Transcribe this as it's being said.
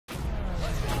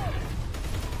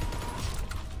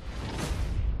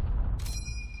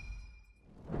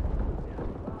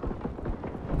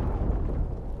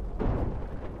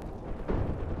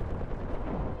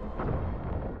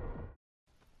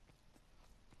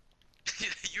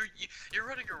you're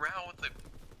running around with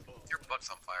your butt's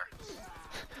on fire.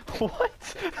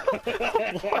 What?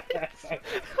 What?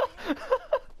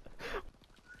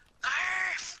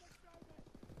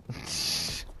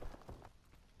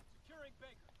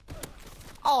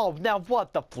 Oh, now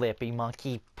what the flippy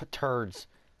monkey turds?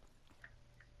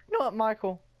 You know what,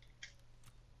 Michael?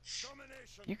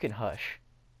 You can hush.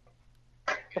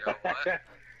 You know what?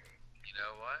 You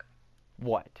know what?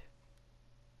 What?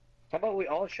 How about we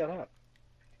all shut up?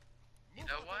 You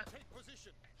know what?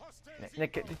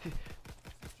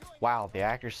 Wow, the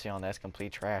accuracy on that's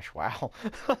complete trash. Wow.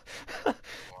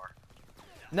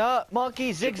 No,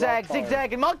 monkey, zigzag,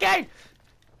 zigzag, and monkey!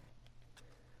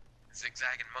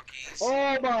 Zigzagging monkeys.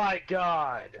 Oh my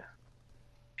god!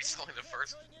 It's only the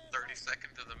first 30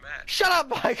 seconds of the match. Shut up,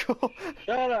 Michael!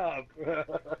 Shut up!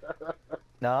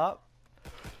 No.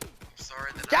 I'm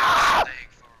sorry that Ah! I'm staying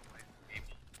far away from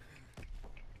people.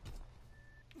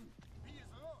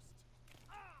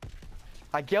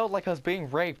 I yelled like I was being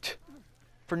raped.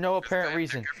 For no apparent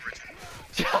reason.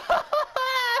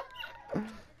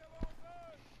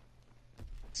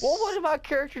 What did my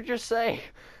character just say?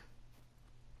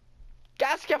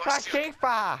 Gaska.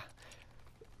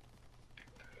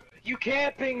 You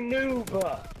camping noob!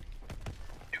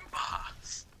 Nuba.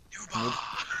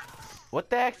 What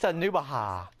the heck's a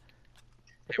Nubaha?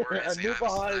 A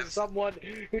noob is someone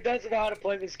who doesn't know how to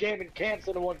play this game and camps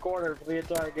in one corner for the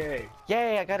entire game.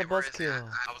 Yay, I got a Hey, where buzz is he? kill.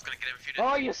 I was gonna get him if you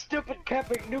didn't. Oh, you stupid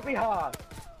camping noobie ha!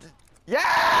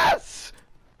 Yes!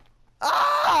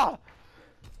 Ah!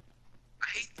 I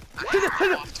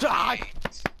hate off to Ah! me.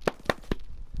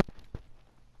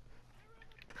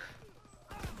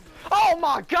 Oh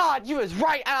my god, you was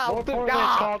right out More of the importantly,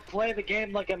 it's called play the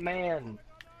game like a man.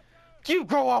 You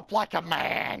grow up like a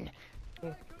man.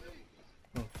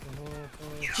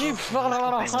 You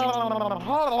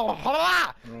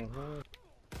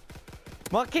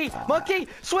monkey,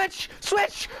 switch,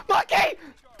 monkey!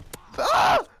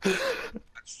 Ah! Oh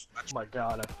my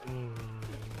god.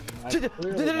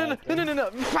 No.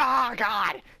 Ah,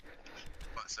 God!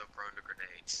 What's so prone to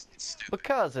grenades? It's stupid.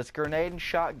 Because it's grenade and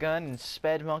shotgun and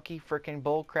sped monkey frickin'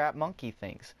 bullcrap monkey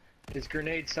things. It's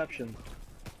grenadeception.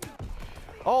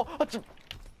 Oh,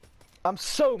 I'm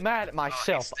so mad at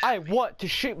myself. I want to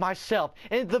shoot myself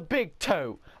in the big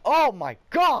toe. Oh my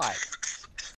god!